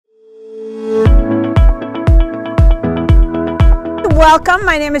Welcome,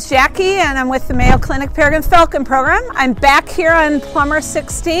 my name is Jackie and I'm with the Mayo Clinic Peregrine Falcon program. I'm back here on Plumber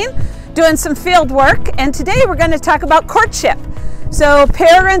 16 doing some field work, and today we're going to talk about courtship. So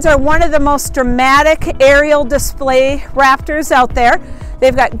peregrines are one of the most dramatic aerial display raptors out there.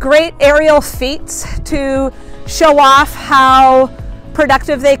 They've got great aerial feats to show off how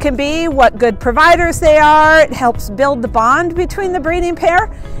productive they can be, what good providers they are. It helps build the bond between the breeding pair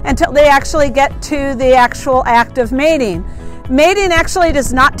until they actually get to the actual act of mating. Mating actually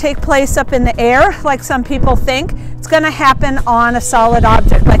does not take place up in the air like some people think. It's going to happen on a solid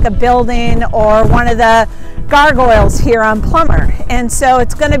object like a building or one of the gargoyles here on Plumber. And so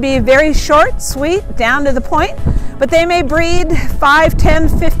it's going to be very short, sweet, down to the point, but they may breed 5,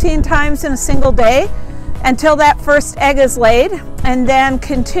 10, 15 times in a single day until that first egg is laid, and then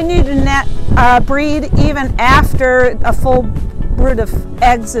continue to breed even after a full brood of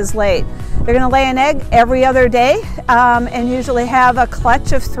eggs is laid. They're going to lay an egg every other day and usually have a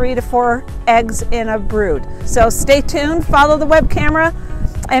clutch of 3 to 4 eggs in a brood. So stay tuned, follow the web camera,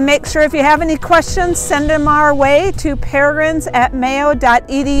 and make sure if you have any questions, send them our way to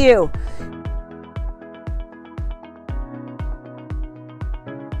peregrines@mayo.edu.